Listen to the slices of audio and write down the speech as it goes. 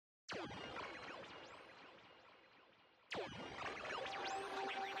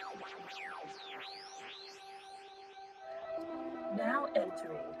Now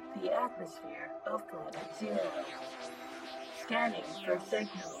entering the atmosphere of Planet Zero. Scanning for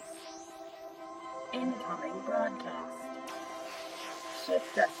signals. Incoming broadcast.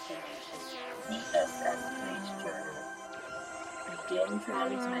 Shift destination. CSS Page Journal. Begin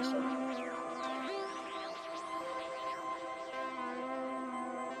transmission.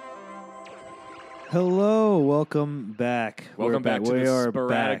 Hello, welcome back. Welcome back to We the are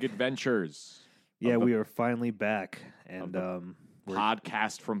Sporadic back. Adventures. Yeah, of the we are finally back, and we're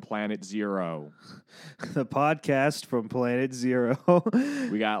podcast from Planet Zero. the podcast from Planet Zero.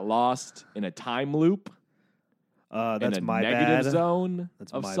 We got lost in a time loop, That's in a my negative bad. zone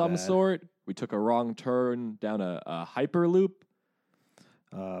That's of my some bad. sort. We took a wrong turn down a hyperloop.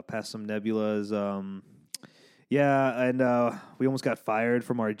 Past some nebulas. Yeah, and we almost got fired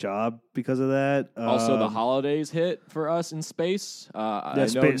from our job because of that. Also, the holidays hit for us in space. I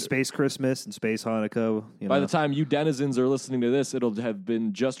know space Christmas and space Hanukkah. by the time you denizens are listening to this, it'll have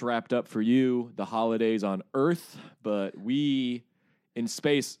been just wrapped up for you, the holidays on Earth. But we, in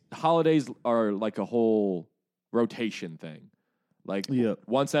space, holidays are like a whole rotation thing. Like Yep.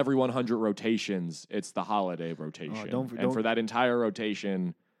 once every 100 rotations, it's the holiday rotation. don't- and for that entire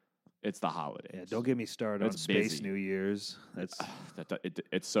rotation, it's the holidays. Yeah, don't get me started That's on Space busy. New Year's. That's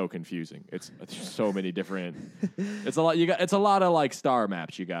It's so confusing. It's so many different. It's a lot. It's a lot of like star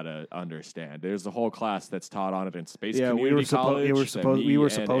maps you gotta understand. There's a whole class that's taught on it in space Yeah, we community were suppo- college. we were that supposed- me we were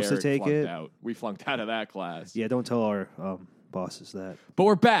and supposed to Eric take flunked it. Out. We flunked out of that class. yeah. Don't tell our bosses that. But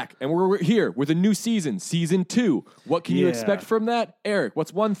we're back, and we're here with a new season, season 2. What can you Yeah. expect from that, Eric?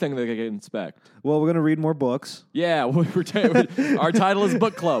 What's one thing that they can expect? Well, we're gonna read more books. Yeah, our title is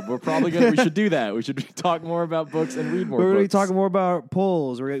book club. We should do that. We should talk more about books and read more. We're going to be books. talking more about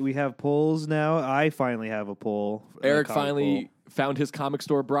polls. We have polls now. I finally have a poll. Eric a comic finally poll. found his comic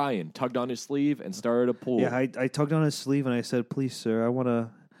store, Brian, tugged on his sleeve, and started a pool. Yeah, I tugged on his sleeve and I said, "Please, sir, I want to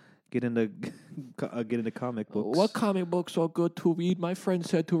get into comic books." What comic books are good to read? My friend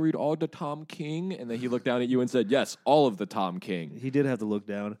said to read all the Tom King, and then he looked down at you and said, "Yes, all of the Tom King." He did have to look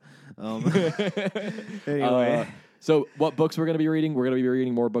down. Anyway, So what books we're going to be reading? We're going to be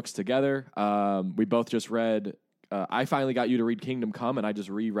reading more books together. We both just read. I finally got you to read Kingdom Come, and I just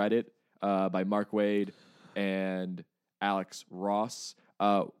reread it by Mark Waid and Alex Ross.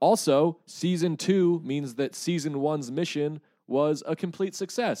 Also, season 2 means that season 1's mission was a complete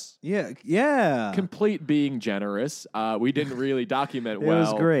success. yeah. Complete being generous. We didn't really document It well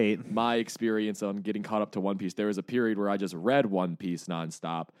was great. my experience on getting caught up to One Piece. There was a period where I just read One Piece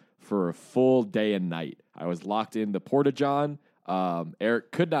nonstop for a full day and night. I was locked in the Porta-John.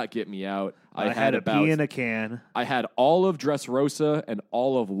 Eric could not get me out. I had a pee in a can. I had all of Dressrosa and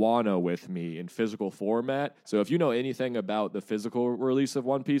all of Wano with me in physical format. So if you know anything about the physical release of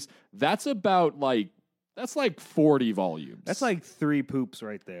One Piece, that's like 40 volumes. That's like 3 poops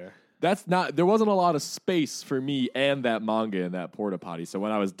right there. There wasn't a lot of space for me and that manga in that porta potty. So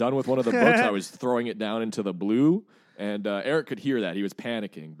when I was done with one of the books, I was throwing it down into the blue. And Eric could hear that. He was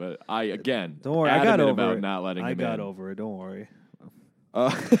panicking. But Don't worry, I got adamant over about it. not letting I him got in. over it. Don't worry.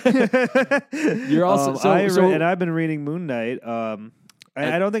 You're also and I've been reading Moon Knight. I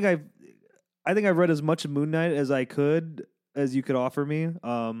don't think I think I've read as much Moon Knight as you could offer me.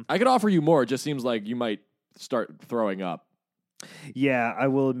 I could offer you more. It just seems like you might start throwing up. Yeah, I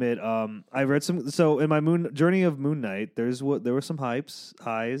will admit. I read some. So in my journey of Moon Knight, there were some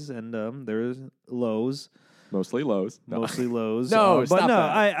highs, and there's lows. Mostly lows. No. Mostly lows. No, but stop no,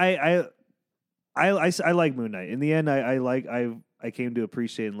 that. I like Moon Knight. In the end, I came to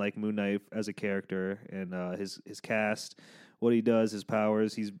appreciate and like Moon Knight as a character and his cast, what he does, his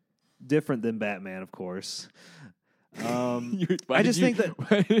powers. He's different than Batman, of course. I just think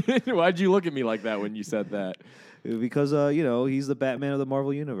that Why'd you look at me like that when you said that? because he's the Batman of the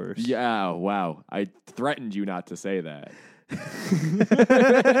Marvel universe. Yeah, wow. I threatened you not to say that.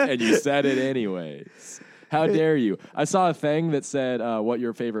 And you said it anyways. How dare you? I saw a thing that said what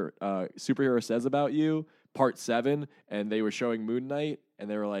your favorite superhero says about you, part 7, and they were showing Moon Knight, and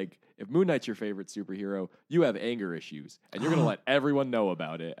they were like, if Moon Knight's your favorite superhero, you have anger issues, and you're going to let everyone know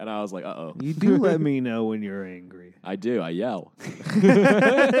about it. And I was like, uh-oh. You do let me know when you're angry. I do. I yell.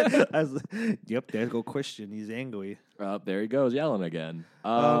 Yep, there go Christian. He's angry. There he goes, yelling again.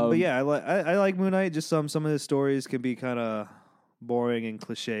 But yeah, I like Moon Knight. Just some of his stories can be kind of boring and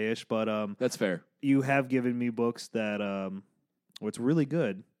cliche-ish, but That's fair. you have given me books that what's really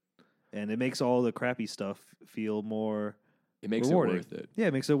good, and it makes all the crappy stuff feel more It makes rewarding. it worth it. Yeah,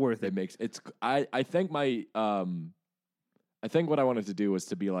 it makes it worth it. I think my I think what I wanted to do was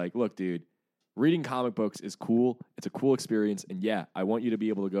to be like, look, dude, reading comic books is cool. It's a cool experience. And yeah, I want you to be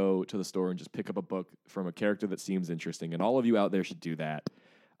able to go to the store and just pick up a book from a character that seems interesting. And all of you out there should do that.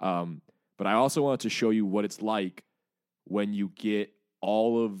 But I also wanted to show you what it's like when you get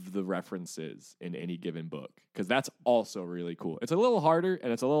all of the references in any given book, because that's also really cool. It's a little harder,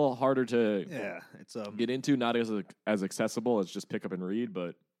 and it's a little harder to it's get into, not as accessible as just pick up and read.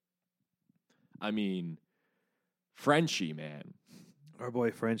 But I mean, Frenchie, man. our boy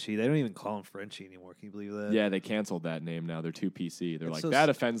Frenchie. They don't even call him Frenchie anymore. Can you believe that? Yeah, they canceled that name now. They're too PC. They're It's like, so that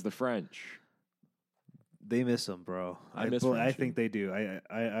offends the French. They miss him, bro. I miss I Frenchie. think they do. I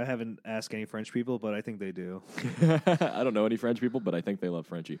haven't asked any French people, but I think they do. I don't know any French people, but I think they love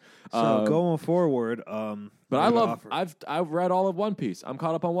Frenchie. So going forward, but I've read all of One Piece. I'm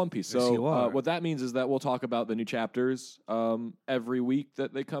caught up on One Piece. Yes, So you are. what that means is that we'll talk about the new chapters every week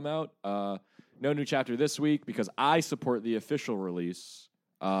that they come out. No new chapter this week because I support the official release,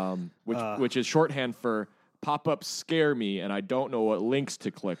 which is shorthand for pop-ups scare me, and I don't know what links to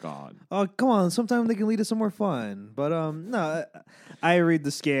click on. Oh, come on. Sometimes they can lead to somewhere fun. But no, I read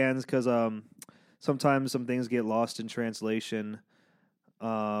the scans because sometimes some things get lost in translation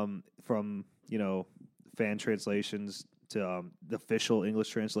from, fan translations to the official English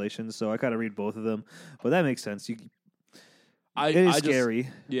translations. So I kind of read both of them. But that makes sense. It is scary.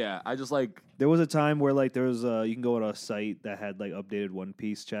 I just like... There was a time where there was you can go on a site that had updated One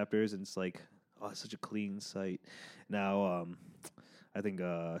Piece chapters, and it's it's such a clean site. Now, I think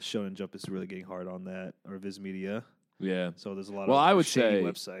Shonen Jump is really getting hard on that, or Viz Media. Yeah. So there's a lot Well, of I would shady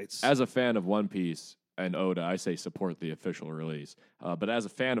say, websites. as a fan of One Piece and Oda, I say support the official release. But as a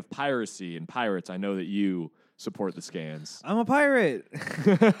fan of piracy and pirates, I know that you support the scans. I'm a pirate.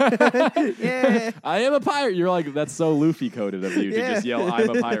 Yeah. I am a pirate. You're like, that's so Luffy coded of you to just yell, I'm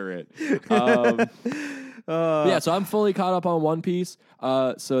a pirate. Yeah, so I'm fully caught up on One Piece.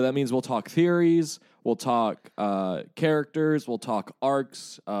 So that means we'll talk theories, we'll talk characters, we'll talk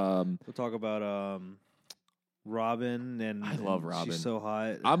arcs. We'll talk about Robin, and I love Robin. She's so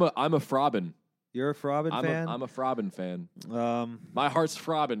hot. I'm a Frobin. You're a Robin fan? I'm a Frobin fan. Um, My heart's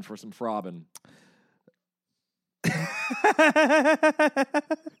throbbing for some Frobin.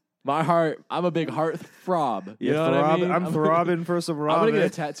 My heart, I'm a big heart throb. You know what I mean? I'm throbbing for some Robin. I'm going to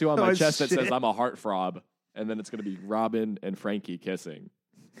get a tattoo on my Oh, chest that shit. says I'm a heart throb. And then it's going to be Robin and Frankie kissing.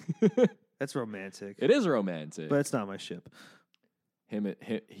 That's romantic. It is romantic. But it's not my ship.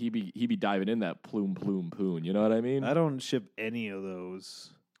 He be diving in that plume poon. You know what I mean? I don't ship any of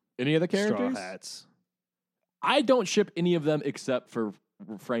those Any of the straw characters? hats. I don't ship any of them except for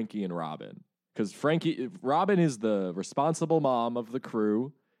Frankie and Robin. Because Robin is the responsible mom of the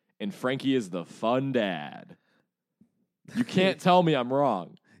crew, and Frankie is the fun dad. You can't tell me I'm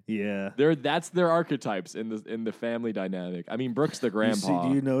wrong. Yeah. That's their archetypes in the family dynamic. I mean, Brooks the grandpa,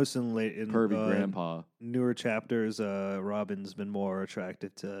 Do you notice in pervy grandpa. newer chapters, Robin's been more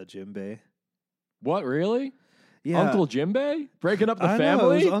attractive to Jimbei? What, really? Yeah. Uncle Jimbei breaking up the I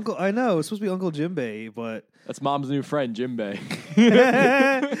family? Know, I know. It's supposed to be Uncle Jimbei, but That's mom's new friend, Jimbei.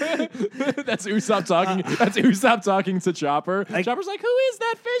 That's Usopp talking. That's Usopp talking to Chopper. Chopper's like, "Who is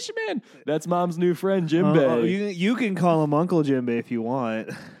that fishman?" That's mom's new friend, Jimbei. you can call him Uncle Jimbei if you want.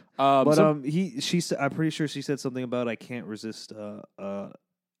 But so- I'm pretty sure she said something about I can't resist an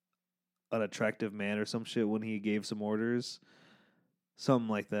attractive man or some shit when he gave some orders, something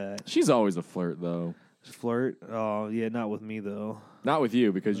like that. she's always a flirt, though. Flirt? Oh yeah, not with me though. Not with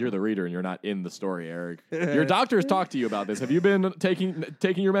you because you're the reader and you're not in the story, Eric. Your doctor has talked to you about this. Have you been taking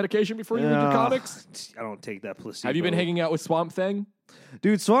your medication before you read your comics? I don't take that placebo. Have you been hanging out with Swamp Thing?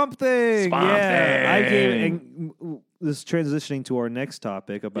 Dude, Swamp Thing. Swamp yeah, I gave. Thing. And this transitioning to our next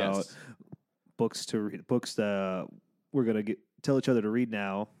topic about Yes. books to read, books that we're gonna tell each other to read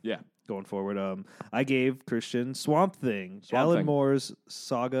now. Yeah. Going forward, I gave Christian Swamp Thing, Swamp Alan Thing. Moore's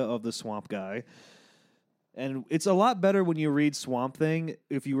Saga of the Swamp Guy. And it's a lot better when you read Swamp Thing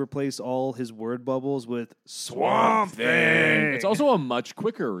if you replace all his word bubbles with Swamp Thing. It's also a much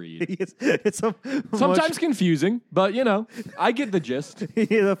quicker read. it's a Sometimes confusing, but I get the gist.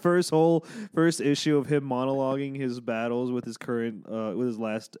 the first issue of him monologuing his battles with his current with his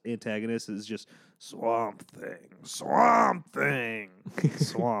last antagonist is just Swamp Thing, Swamp Thing,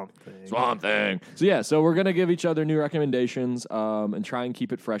 Swamp Thing, Swamp Thing. So we're gonna give each other new recommendations and try and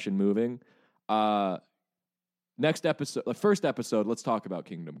keep it fresh and moving. Next episode, the first episode, let's talk about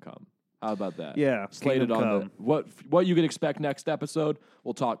Kingdom Come. How about that? Yeah, Slated Kingdom on Come. what you can expect next episode.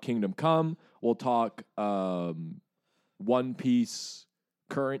 We'll talk Kingdom Come. We'll talk One Piece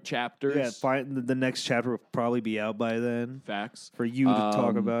current chapters. Yeah, fine. The next chapter will probably be out by then. Facts. For you to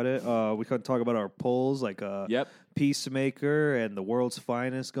talk about it. We can talk about our polls, like Yep. Peacemaker and the World's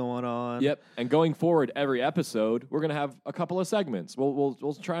Finest going on. Yep. And going forward, every episode, we're gonna have a couple of segments.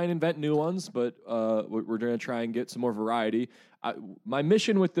 We'll try and invent new ones, but we're gonna try and get some more variety. My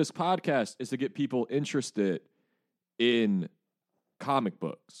mission with this podcast is to get people interested in comic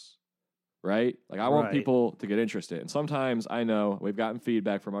books, right? Like I want Right. people to get interested. And sometimes I know we've gotten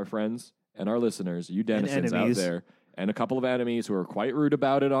feedback from our friends and our listeners, you denizens out enemies. there, and a couple of enemies who are quite rude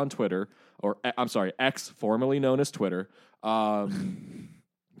about it on Twitter, or I'm sorry, X, formerly known as Twitter. The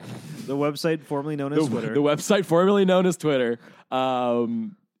website formerly known as Twitter. The website formerly known as Twitter,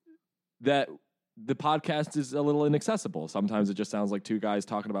 that the podcast is a little inaccessible. Sometimes it just sounds like two guys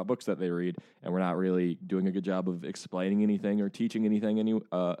talking about books that they read, and we're not really doing a good job of explaining anything or teaching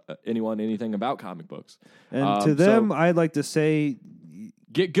anyone anything about comic books. And to them, I'd like to say,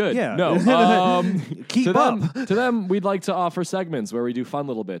 get good. Yeah. No. Keep to up. Them, to them, we'd like to offer segments where we do fun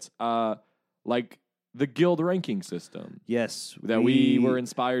little bits, like the guild ranking system yes, that we were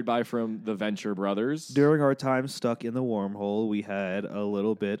inspired by from the Venture Brothers. During our time stuck in the wormhole, we had a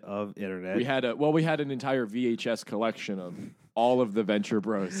little bit of internet. We had an entire VHS collection of all of the Venture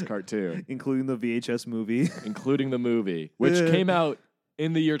Bros cartoon, including the VHS movie. including the movie, which came out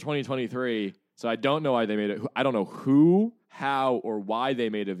in the year 2023. So I don't know why they made it. I don't know who, how, or why they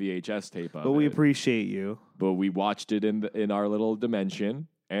made a VHS tape of it. But we appreciate you. But we watched it in our little dimension.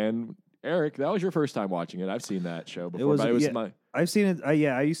 And Eric, that was your first time watching it. I've seen that show before. I've seen it.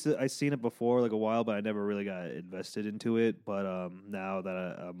 I've seen it before, like a while, but I never really got invested into it. But now that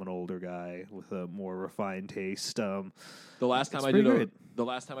I'm an older guy with a more refined taste, the last time I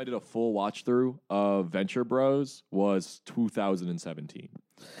did a full watch through of Venture Bros was 2017.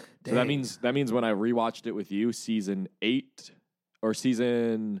 So that means when I rewatched it with you, season 8 or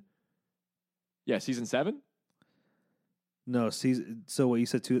season 7. No, season. So what you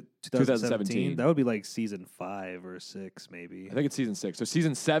said, 2017? That would be like season 5 or 6, maybe. I think it's season 6. So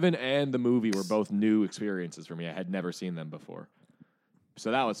season 7 and the movie were both new experiences for me. I had never seen them before. So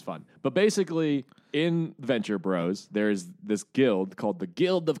that was fun. But basically, in Venture Bros, there's this guild called the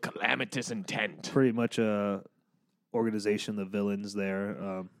Guild of Calamitous Intent. Pretty much a organization, the villains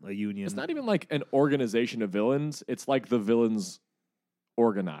there, a union. It's not even like an organization of villains. It's like the villains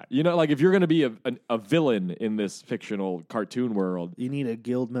organized. You know, like if you're going to be a villain in this fictional cartoon world, you need a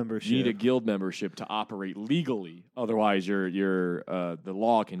guild membership. You need a guild membership to operate legally. Otherwise, the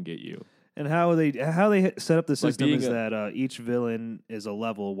law can get you. And how they set up the system is that each villain is a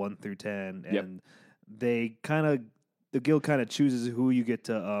level 1 through 10, and the guild kind of chooses who you get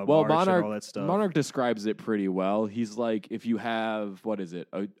to march and all that stuff. Monarch describes it pretty well. He's like, if you have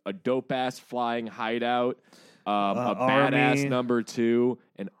a dope ass flying hideout, a badass number 2,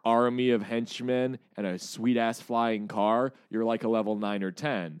 an army of henchmen, and a sweet ass flying car, you're like a level 9 or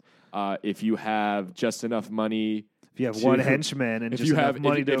 10. If you have just enough money. If you have one henchman and just enough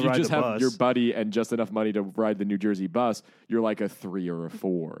money to ride the bus. If you just have your buddy and just enough money to ride the New Jersey bus, you're like a 3 or a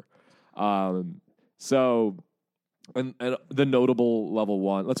 4. So, and the notable level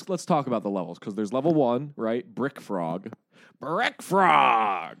 1. Let's talk about the levels, because there's level 1, right? Brick Frog.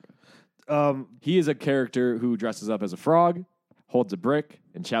 He is a character who dresses up as a frog, holds a brick,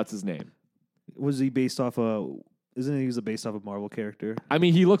 and shouts his name. Was he based off Isn't he based off a Marvel character? I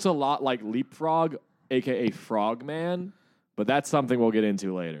mean, he looks a lot like Leapfrog, a.k.a. Frogman, but that's something we'll get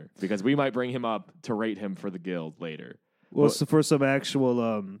into later, because we might bring him up to rate him for the guild later. Well, so for some actual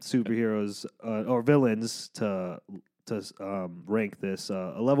superheroes or villains to rank this,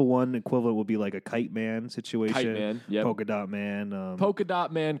 a level 1 equivalent would be like a Kite Man situation. Kite Man, yep. Polka Dot Man. Polka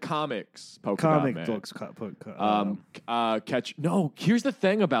Dot Man comics. Comic books. No, here's the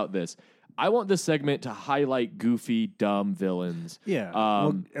thing about this. I want this segment to highlight goofy, dumb villains. Yeah.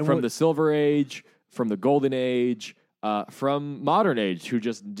 From the Silver Age, from the Golden Age, from modern age, who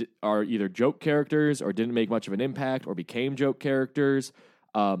just are either joke characters or didn't make much of an impact or became joke characters.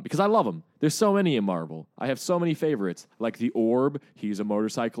 Because I love them. There's so many in Marvel. I have so many favorites. Like the Orb, he's a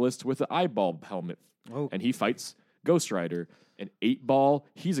motorcyclist with an eyeball helmet. Oh. And he fights Ghost Rider. And 8-Ball,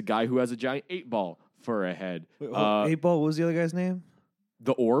 he's a guy who has a giant 8-ball for a head. Wait, 8-Ball, what was the other guy's name?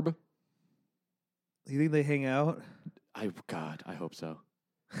 The Orb. Do you think they hang out? I hope so.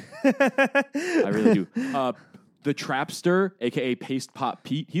 I really do. The Trapster, a.k.a. Paste Pot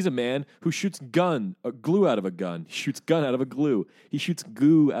Pete, he's a man who shoots glue out of a gun. He shoots gun out of a glue. He shoots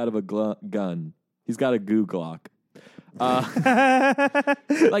goo out of a gun. He's got a goo Glock. And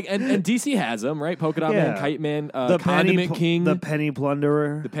DC has them, right? Polka Dot Man, Kite Man, the Condiment King. The Penny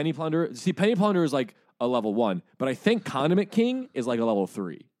Plunderer. See, Penny Plunderer is like a level 1, but I think Condiment King is like a level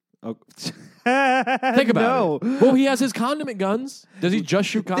 3. Oh. Think about it. Well, he has his condiment guns. Does he just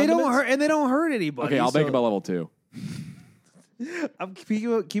shoot condiments? They don't hurt anybody. Okay, I'll make him a level 2. I'm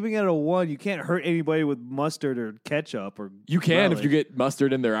keeping it at a 1. You can't hurt anybody with mustard or ketchup or. You can relish. if you get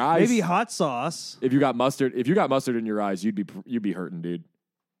mustard in their eyes. Maybe hot sauce. If you got mustard in your eyes, you'd be hurting, dude.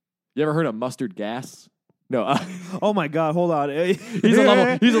 You ever heard of mustard gas? No. Oh my God! Hold on. He's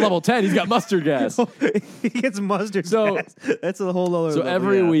a level 10. He's got mustard gas. He gets mustard So- gas. That's a whole other. So level,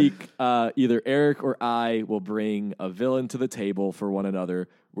 every yeah. week, either Eric or I will bring a villain to the table for one another.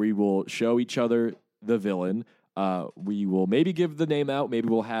 We will show each other the villain. We will maybe give the name out. Maybe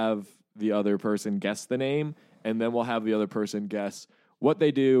we'll have the other person guess the name, and then we'll have the other person guess what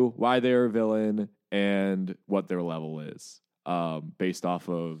they do, why they're a villain, and what their level is, based off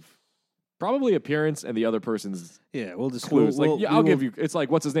of probably appearance and the other person's Yeah, we'll just clues. I'll give you. you. It's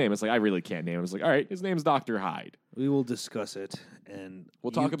like, what's his name? It's like I really can't name him. It's like, all right, his name's Dr. Hyde. We will discuss it, and We'll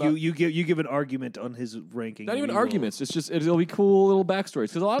talk about- you give an argument on his ranking. Not and even we will- arguments. It's just it'll be cool little backstories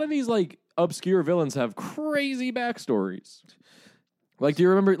because a lot of these like obscure villains have crazy backstories. Like, do you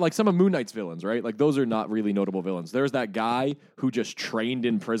remember like some of Moon Knight's villains? Right, like those are not really notable villains. There's that guy who just trained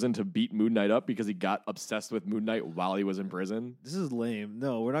in prison to beat Moon Knight up because he got obsessed with Moon Knight while he was in prison. This is lame.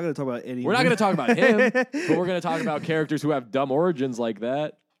 No, we're not going to talk about any. We're not going to talk about him, but we're going to talk about characters who have dumb origins like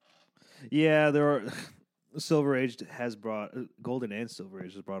that. Yeah, there are. Silver Age has brought Golden and Silver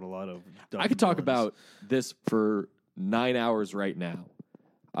Age has brought a lot of. Dumb I could talk villains. about this for 9 hours right now.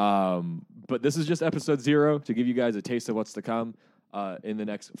 But this is just episode 0 to give you guys a taste of what's to come in the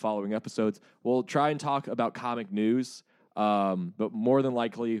next following episodes. We'll try and talk about comic news, but more than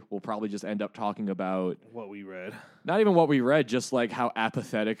likely, we'll probably just end up talking about what we read. not even what we read, just like how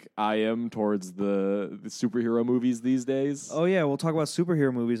apathetic I am towards the superhero movies these days. Oh yeah, we'll talk about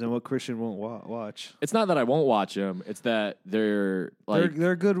superhero movies and what Christian won't watch. It's not that I won't watch them; it's that they're like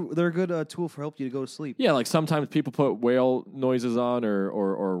They're good. They're a good tool for help you to go to sleep. yeah, like sometimes people put whale noises on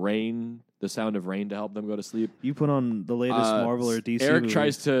or rain, the sound of rain to help them go to sleep. You put on the latest Marvel or DC. Eric movie.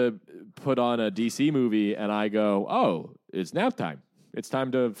 tries to put on a DC movie, and I go, "Oh, it's nap time. It's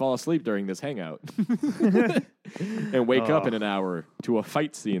time to fall asleep during this hangout," and wake up in an hour to a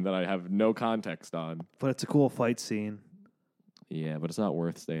fight scene that I have no context on. but it's a cool fight scene. Yeah, but it's not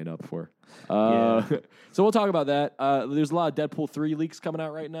worth staying up for. Yeah. So we'll talk about that. There's a lot of Deadpool 3 leaks coming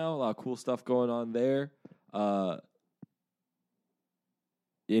out right now. A lot of cool stuff going on there.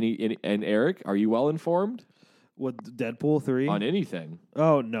 And Eric, are you well informed What Deadpool 3? on anything?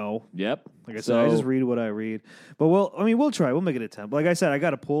 Oh no. Yep. Like I said, I just read what I read. But we'll try. We'll make an attempt. Like I said, I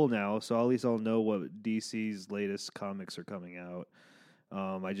got a poll now, so at least I'll know what DC's latest comics are coming out.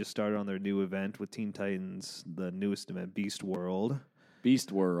 I just started on their new event with Teen Titans, the newest event, Beast World.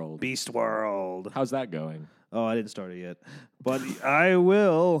 Beast World. Beast World. How's that going? Oh, I didn't start it yet, but I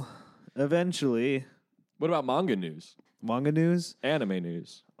will eventually. What about manga news? Manga news. Anime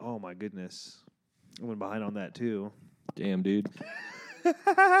news? Oh my goodness, I went behind on that too. Damn, dude. We're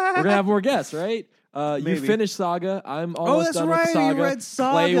going to have more guests, right? You Maybe. finished Saga. I'm almost that's done right, with you Saga. read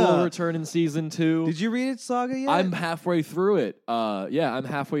Saga. Clay will return in season 2. Did you read it, Saga yet? I'm halfway through it. Yeah, I'm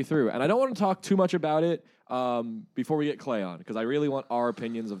halfway through. And I don't want to talk too much about it before we get Clay on, because I really want our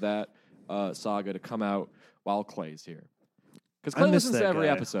opinions of that Saga to come out while Clay's here. Because Clay miss listens to that every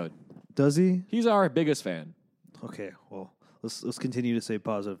guy. episode. Does he? He's our biggest fan. Okay, well, let's continue to say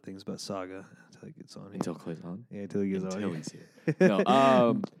positive things about Saga until he gets on. Here. Until Clay's on. Yeah, until he gets on. Until here. he's here.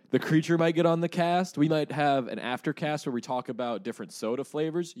 No, the creature might get on the cast. We might have an after cast where we talk about different soda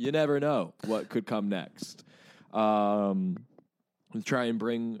flavors. You never know what could come next. We'll try and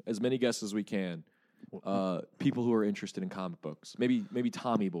bring as many guests as we can. People who are interested in comic books. Maybe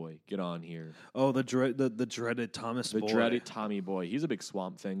Tommy Boy get on here. Oh, the dreaded Thomas The Boy. dreaded Tommy Boy. He's a big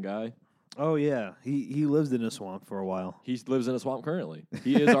Swamp Thing guy. Oh yeah, he lived in a swamp for a while. He lives in a swamp currently.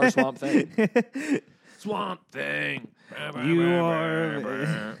 He is our Swamp Thing. Swamp Thing. You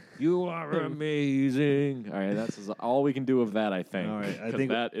are amazing. All right, that's all we can do of that, I think. All right, I 'Cause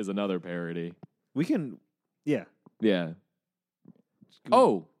think- that is another parody. We can, yeah. Yeah.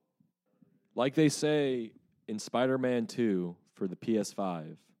 Oh, like they say in Spider-Man 2 for the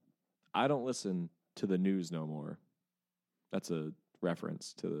PS5, I don't listen to the news no more. That's a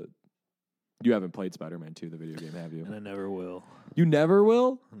reference to the... You haven't played Spider-Man 2, the video game, have you? And I never will. You never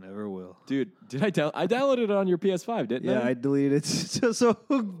will? I never will. Dude, did I downloaded it on your PS5, didn't I? Yeah, I deleted it just so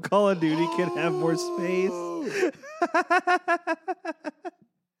Call of Duty can have more space.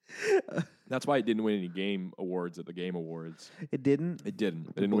 That's why it didn't win any game awards at the Game Awards. It didn't. It didn't.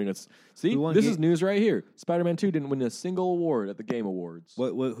 It didn't win a. See, Who won this is news right here. Spider-Man 2 didn't win a single award at the Game Awards.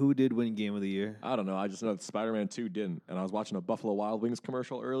 What? Who did win Game of the Year? I don't know. I just know that Spider-Man 2 didn't. And I was watching a Buffalo Wild Wings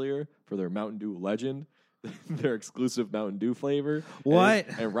commercial earlier for their Mountain Dew Legend, their exclusive Mountain Dew flavor. What?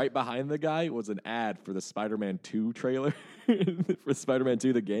 And right behind the guy was an ad for the Spider-Man 2 trailer for Spider-Man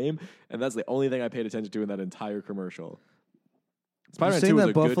 2 the game. And that's the only thing I paid attention to in that entire commercial. Spider-Man 2 is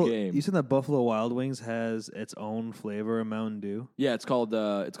a good game. You said that Buffalo Wild Wings has its own flavor of Mountain Dew? Yeah, it's called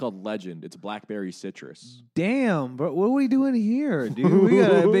Legend. It's blackberry citrus. Damn, bro, what are we doing here, dude? We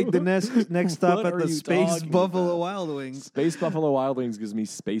gotta make the next stop What at are the you Space talking Buffalo about? Wild Wings. Space Buffalo Wild Wings gives me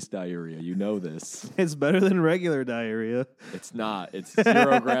space diarrhea. You know this. It's better than regular diarrhea. It's not. It's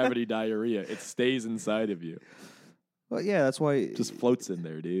zero gravity diarrhea. It stays inside of you. Well, yeah, that's why. It just floats in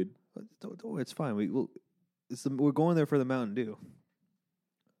there, dude. Don't worry, it's fine. We're going there for the Mountain Dew.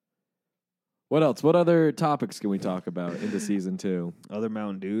 What else? What other topics can we talk about into season 2? Other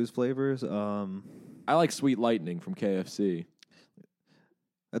Mountain Dews flavors. I like Sweet Lightning from KFC.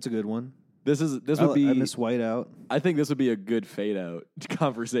 That's a good one. This would be. I miss Whiteout. I think this would be a good fade out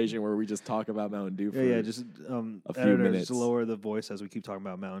conversation where we just talk about Mountain Dew for Yeah, just a few editor, minutes. Just lower the voice as we keep talking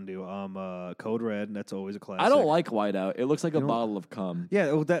about Mountain Dew. Code Red. That's always a classic. I don't like Whiteout. It looks like a don't- bottle of cum.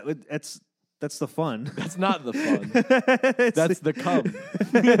 Yeah, well, that's the fun. That's not the fun. It's That's the cum.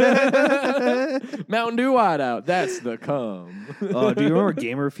 Mountain Dew Whiteout. That's the cum. Do you remember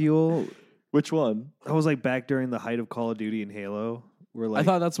Gamer Fuel? Which one? That was like back during the height of Call of Duty and Halo. Where like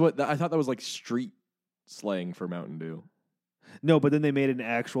I thought that was like street slang for Mountain Dew. no, but then they made an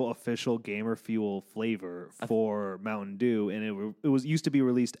actual official Gamer Fuel flavor for Mountain Dew, and it was used to be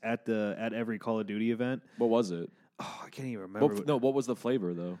released at every Call of Duty event. What was it? Oh, I can't even remember. What was the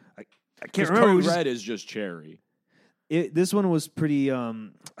flavor though? I 'Cause can't remember. It Code was just- Red is just cherry. this one was pretty.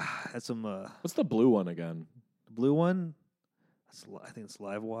 Had some What's the blue one again? the blue one. I think it's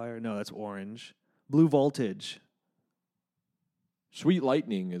Livewire. No, that's orange. Blue Voltage. Sweet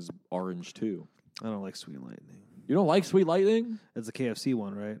Lightning is orange too. I don't like Sweet Lightning. You don't like Sweet Lightning? That's the KFC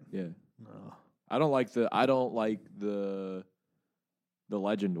one, right? Yeah. No. I don't like the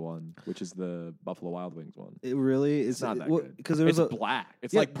Legend one, which is the Buffalo Wild Wings one. It really is It's not that good. because there was It's a black.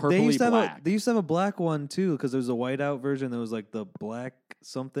 It's yeah, like they purpley used to have black. they used to have a black one too because there was a whiteout version that was like the black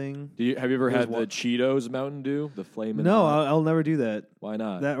something. Have you ever There's had the one- Cheetos Mountain Dew? The flaming No, hot? I'll never do that. Why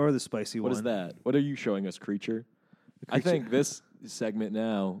not? That or the spicy What one. is that? What are you showing us, creature? I think this segment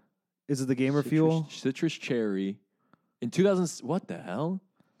now. Is it the Gamer Fuel? Citrus cherry. In 2000, what the hell?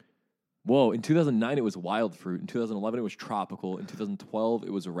 Whoa! In 2009, it was wild fruit. In 2011, it was tropical. In 2012, it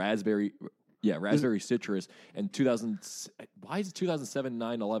was raspberry. Yeah, raspberry citrus. And 2000. Why is it 2007,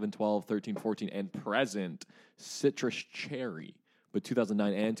 9, 11, 12, 13, 14, and present citrus cherry? But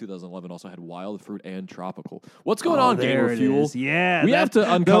 2009 and 2011 also had wild fruit and tropical. What's going on, there Gamer it Fuel? is. Yeah, We have to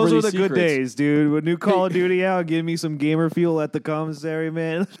uncover those are these the good secrets. days, dude. With new Call of Duty out, give me some Gamer Fuel at the commissary,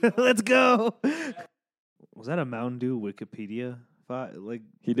 man. Let's go. Was that a Mountain Dew Wikipedia? Like,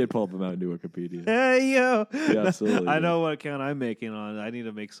 He did pull up a Mountain Dew Wikipedia. hey yo, Yeah, absolutely. I know what account I'm making on. I need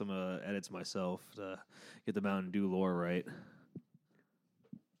to make some edits myself to get the Mountain Dew lore right.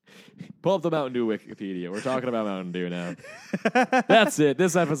 Pull up the Mountain Dew Wikipedia. We're talking about Mountain Dew now. That's it.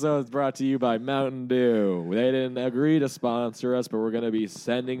 This episode is brought to you by Mountain Dew. They didn't agree to sponsor us, but we're going to be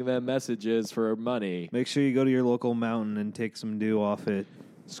sending them messages for money. Make sure you go to your local mountain and take some dew off it.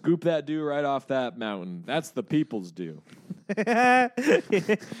 Scoop that dew right off that mountain. That's the people's dew. People,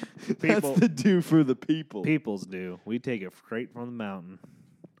 That's the dew for the people. people's dew. We take it straight from the mountain.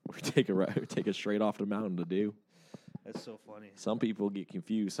 We take it straight off the mountain to do. That's so funny. Some people get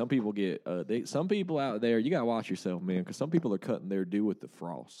confused. Some people get some people out there. You gotta watch yourself, man, because some people are cutting their dew with the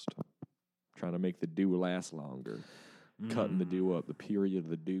frost, trying to make the dew last longer. Cutting the dew up. The period of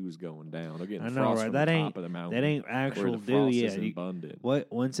the dew is going down. They're getting I know, frost right? from That the ain't top of the mountain. that ain't where actual the dew. frost Yeah, is abundant. what?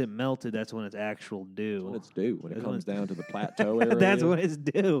 Once it melted, that's when it's actual dew. When it's dew. When it That's comes when- down to the plateau area. That's when it's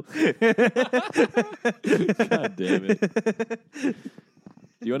due. God damn it.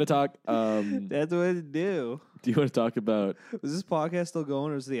 Do you want to talk? That's what it's due. Do you want to talk about? Is this podcast still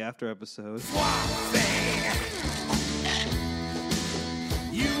going, or is it the after episode? Swamp Thing.